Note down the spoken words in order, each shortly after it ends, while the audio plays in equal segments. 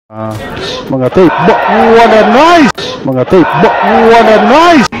Mga tape, what a nice! Mga tape, what a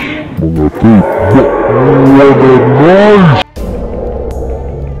nice! Mga tape, what a nice!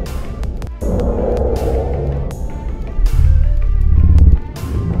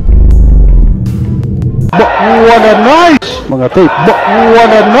 What a nice! Mga tape,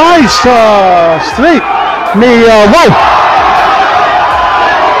 what a nice straight ni wow!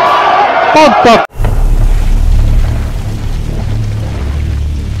 Pagtak!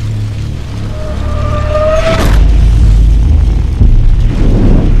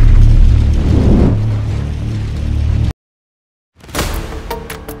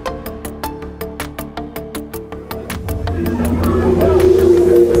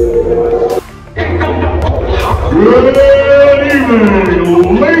 Good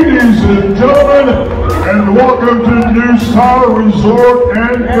evening, ladies and gentlemen, and welcome to New Star Resort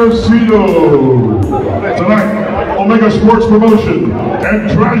and Casino. Tonight, Omega Sports Promotion and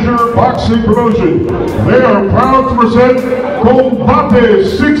Treasure Boxing Promotion, they are proud to present Combate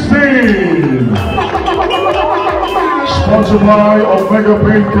 16. Sponsored by Omega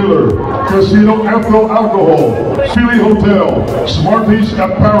Painkiller, Casino Ethyl Alcohol, Sealy Hotel, Smarties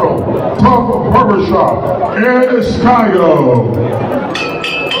Apparel, Top Barbershop, and Skyo.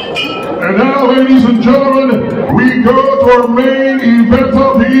 And now, ladies and gentlemen, we go to our main event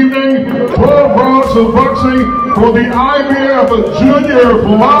of the evening, 12 rounds of boxing for the IBF Junior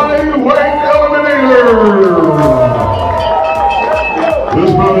Flyweight Eliminator.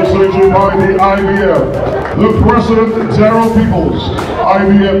 This bout is sanctioned by the IBF. The President, Darryl Peoples,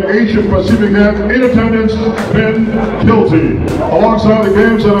 IBF Asia Pacific Head, in attendance, Ben Kilty. Alongside the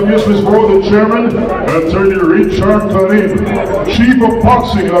games and amusements board, the Chairman, Attorney Richard Clarin, Chief of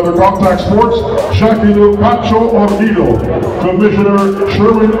Boxing and Other Contact Sports, Shaquille Pacho Ordido, Commissioner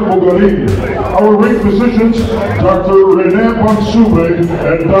Sherman Mugarin. Our ring physicians, Dr. Rene Pansube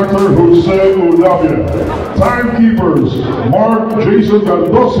and Dr. Jose Udavia. Timekeepers, Mark Jason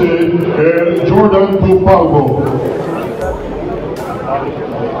Galdose and Jordan Dupalvo.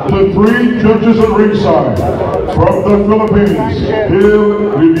 The three judges at ringside, from the Philippines, Gil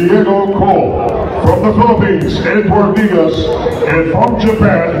Diego Cole. From the Philippines, Edward Diaz. And from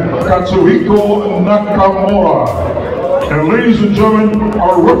Japan, Katsuhiko Nakamura. And ladies and gentlemen,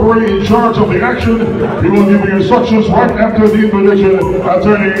 our referee in charge of the action, he will give you instructions right after the introduction,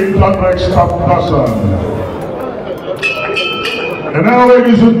 Attorney Dutlex Tapdasan. And now,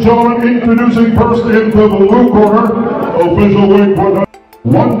 ladies and gentlemen, introducing first in the blue corner, official weight 100.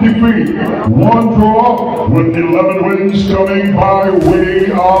 One defeat, one draw, with 11 wins coming by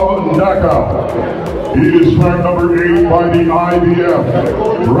way of knockout. He is ranked number 8 by the IBF,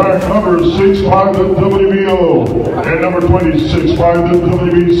 ranked number 6 by the WBO, and number 26 by the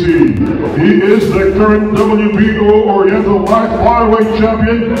WBC. He is the current WBO Oriental Light Flyweight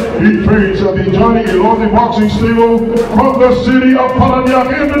Champion. He trains at the Johnny Elote Boxing Stable from the city of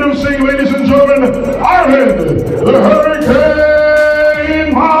Parañaque. Introducing, ladies and gentlemen, Arvin, the Hurricane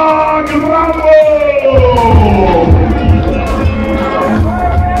Magramo!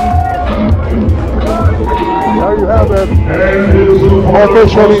 There you have it. And his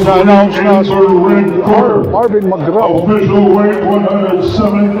Officially announced as Arvin Magramo. Official weight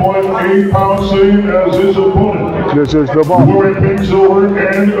 107.8 pounds, same as his opponent. This is the bomb. Wearing pink, silver,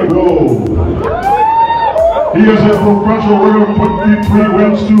 and gold. He has a professional record of 23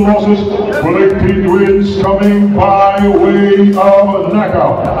 wins, 2 losses, with 18 wins coming by way of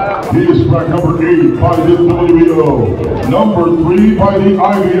knockout. He is ranked number 8 by the WBO, number 3 by the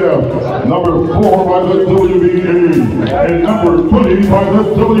IBF, number 4 by the WBA, and number 20 by the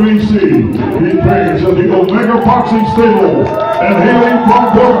WBC. He trains at the Omega Boxing Stable, and hailing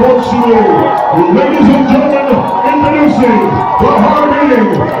from Kwento, ladies and gentlemen, introducing the hard-hitting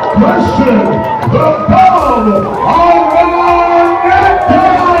Christian the Bomb Araneta!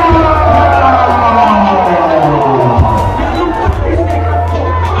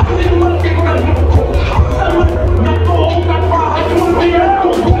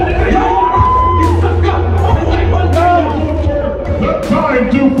 The time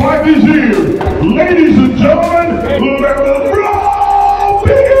to fight is here. Ladies and gentlemen, let the brawl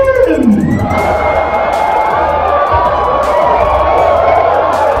begin!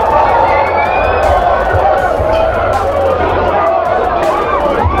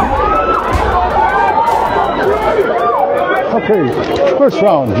 Okay, first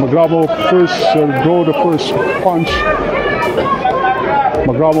round. Magramo first go the first punch.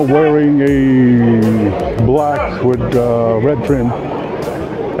 Magramo wearing a black with red trim,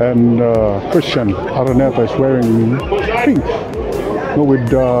 and Christian Araneta is wearing pink with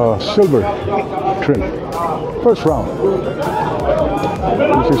silver trim. First round.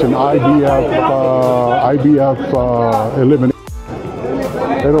 This is an IBF elimination.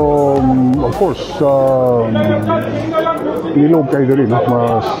 Pero of course, nilog kayo rin, no?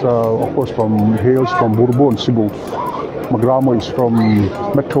 Mas, of course, hails from Bourbon, Cebu. Magramo is from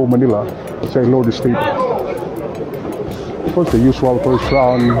Metro Manila, sa Ilocos State. Of course, the usual first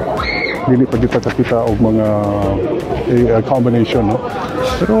round, hindi pa kita og mga combination, no?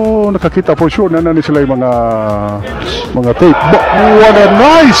 Pero nakakita for sure na sila yung mga tape. But what a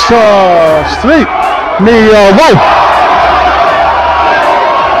nice straight ni wow!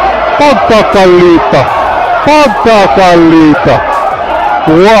 Pagkakalita.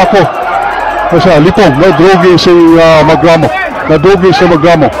 Wako. Kasi lipong, nadrugi si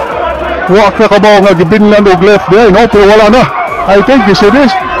Magramo. Waka ka ba nga gibinlan og left there, no? Pero wala na. I think you see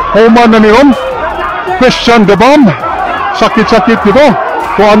this. Human na niyon. Christian the bomb. Sakit-sakit dito.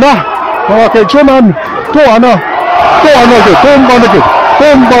 Tuwa na. Mga kaigsunan. Tuwa na gid. Tumba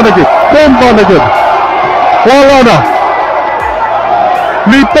na gid. Wala na.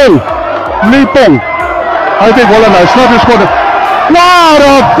 Lipong. I think wala na. It's not his corner. What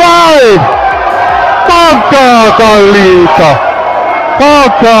a fight!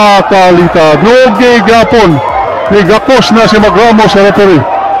 Pagkakalita. Nogi gapon. Nigapos na si Magramo sa referee.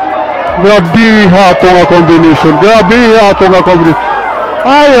 Grabe hato nga combination.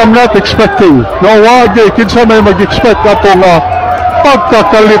 I am not expecting. No, wagi. Kinsa may mag-expect ato nga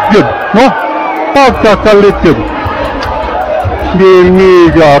pagkakalit yun. No? Pagkakalit yun.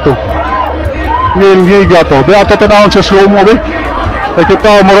 Ngilngiga to. Di ato tanawon sa slow mo, eh.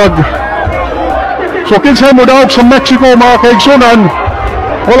 Nakita murag. So, kinsa mo daw sa Mexico, mga kaigsunan,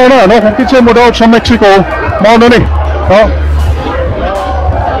 wala na, no? Kung kinsa mo daw sa Mexico, mauna ni. No?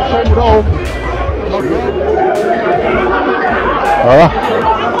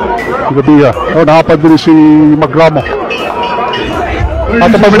 Gabi ya. Oh, nakapad din si Magramo.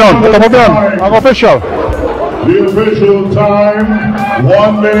 Ato pa binon. Ang official. The official time,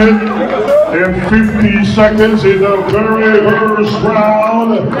 1 minute and 50 seconds in the very first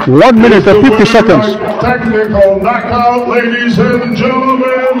round. 1 minute and 50 seconds. Technical knockout, ladies and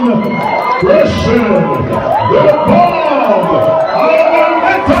gentlemen. Christian the Bomb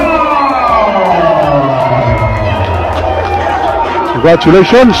Araneta.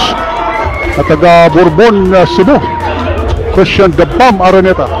 Congratulations. At taga Bourbon, Cebu. Christian the Bomb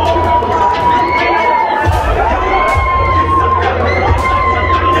Araneta.